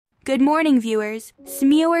Good morning, viewers.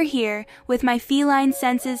 Samoa here, with my feline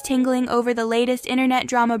senses tingling over the latest internet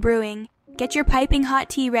drama brewing. Get your piping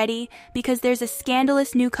hot tea ready, because there's a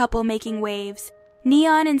scandalous new couple making waves.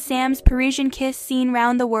 Neon and Sam's Parisian kiss seen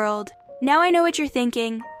round the world. Now I know what you're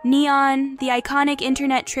thinking. Neon, the iconic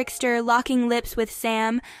internet trickster locking lips with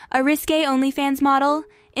Sam, a risque OnlyFans model,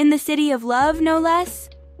 in the city of love, no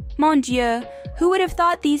less? Mon Dieu, who would have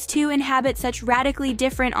thought these two inhabit such radically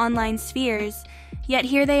different online spheres? Yet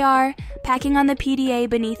here they are, packing on the PDA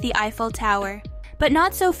beneath the Eiffel Tower. But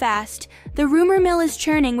not so fast. The rumor mill is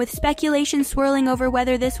churning, with speculation swirling over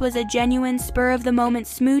whether this was a genuine spur-of-the-moment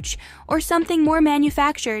smooch or something more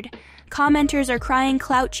manufactured. Commenters are crying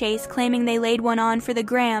clout chase, claiming they laid one on for the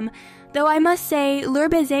gram, though I must say, leur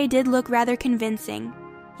baiser did look rather convincing.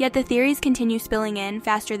 Yet the theories continue spilling in,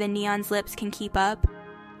 faster than Neon's lips can keep up.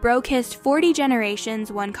 Bro kissed 40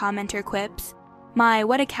 generations, one commenter quips. My,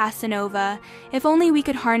 what a Casanova. If only we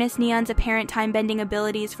could harness Neon's apparent time-bending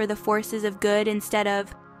abilities for the forces of good instead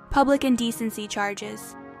of public indecency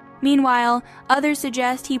charges. Meanwhile, others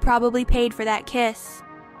suggest he probably paid for that kiss.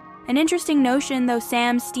 An interesting notion, though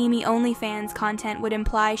Sam's steamy OnlyFans content would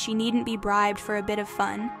imply she needn't be bribed for a bit of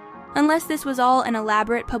fun. Unless this was all an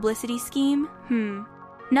elaborate publicity scheme?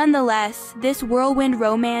 Nonetheless, this whirlwind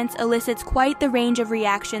romance elicits quite the range of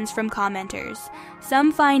reactions from commenters. Some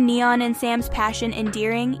find Neon and Sam's passion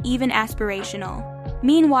endearing, even aspirational.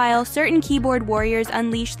 Meanwhile, certain keyboard warriors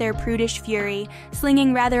unleash their prudish fury,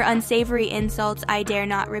 slinging rather unsavory insults I dare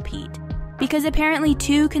not repeat. Because apparently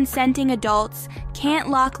two consenting adults can't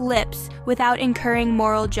lock lips without incurring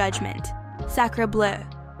moral judgment. Sacre bleu.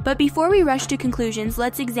 But before we rush to conclusions,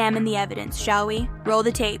 let's examine the evidence, shall we? Roll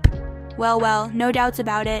the tape. Well, no doubts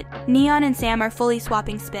about it. Neon and Sam are fully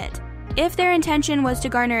swapping spit. If their intention was to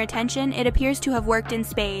garner attention, it appears to have worked in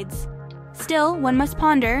spades. Still, one must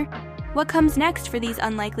ponder, what comes next for these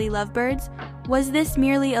unlikely lovebirds? Was this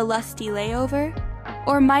merely a lusty layover?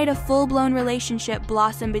 Or might a full-blown relationship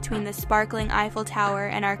blossom between the sparkling Eiffel Tower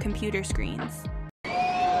and our computer screens?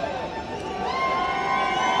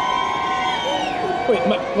 Wait,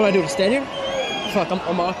 what do I do, to stand here? Fuck,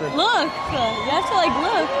 I'm awkward. Look! You have to,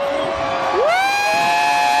 look.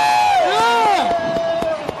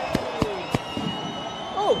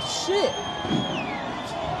 Oh, shit.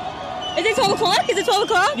 Is it 12 o'clock? Is it 12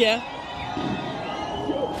 o'clock? Yeah.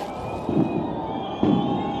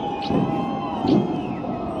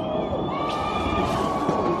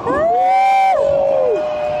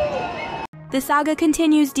 The saga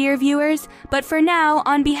continues, dear viewers, but for now,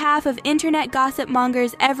 on behalf of internet gossip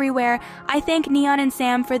mongers everywhere, I thank Neon and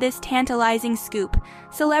Sam for this tantalizing scoop.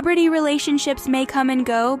 Celebrity relationships may come and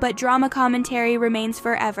go, but drama commentary remains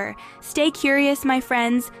forever. Stay curious, my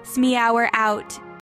friends. Smeower out.